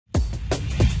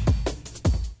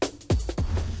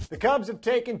The Cubs have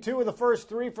taken 2 of the first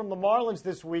 3 from the Marlins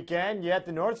this weekend, yet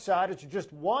the Northsiders are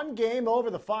just 1 game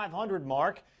over the 500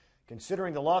 mark.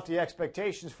 Considering the lofty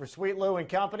expectations for Sweet Lou and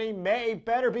company, May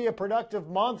better be a productive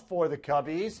month for the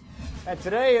Cubbies. And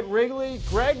today at Wrigley,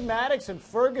 Greg Maddux and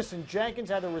Ferguson Jenkins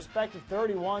had their respective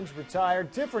 31s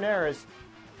retired, different eras,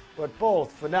 but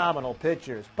both phenomenal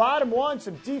pitchers. Bottom one,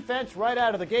 some defense right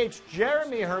out of the gates.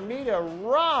 Jeremy Hermida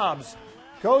robs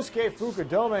Kosuke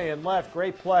Fukudome in left.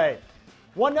 Great play.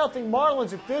 1-0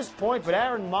 Marlins at this point, but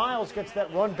Aaron Miles gets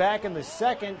that run back in the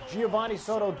second. Giovanni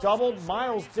Soto doubled.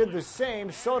 Miles did the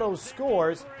same. Soto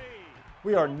scores.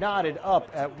 We are knotted up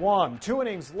at 1. 2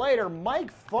 innings later,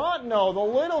 Mike Fontenot, the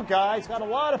little guy's got a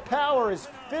lot of power. His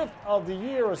 5th of the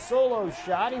year, a solo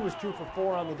shot. He was 2 for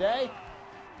 4 on the day.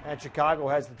 And Chicago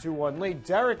has the 2-1 lead.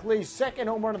 Derek Lee's second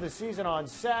home run of the season on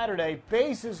Saturday.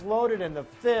 Bases loaded in the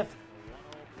 5th.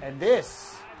 And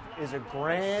this is a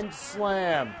grand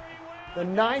slam. The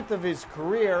 9th of his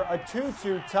career, a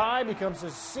 2-2 tie becomes a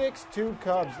 6-2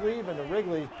 Cubs lead, and the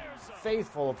Wrigley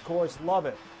faithful, of course, love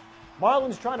it.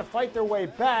 Marlins trying to fight their way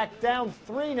back, down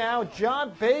 3 now.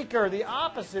 John Baker, the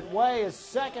opposite way, his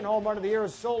second home run of the year, a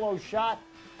solo shot.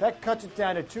 That cuts it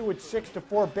down to 2 at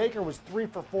 6-4. Baker was 3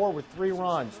 for 4 with 3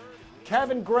 runs.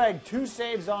 Kevin Gregg, 2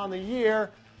 saves on the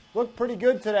year. Looked pretty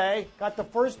good today. Got the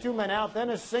first 2 men out,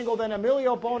 then a single, then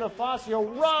Emilio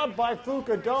Bonifacio robbed by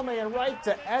Fukudome and right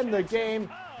to end the game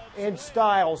in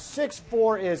style.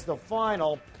 6-4 is the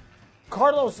final.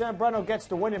 Carlos Zambrano gets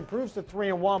the win, improves to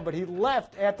 3-1, but he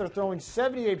left after throwing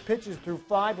 78 pitches through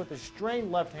 5 with a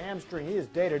strained left hamstring. He is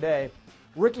day-to-day.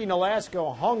 Ricky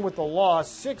Nolasco hung with the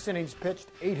loss. 6 innings pitched,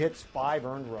 8 hits, 5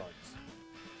 earned runs.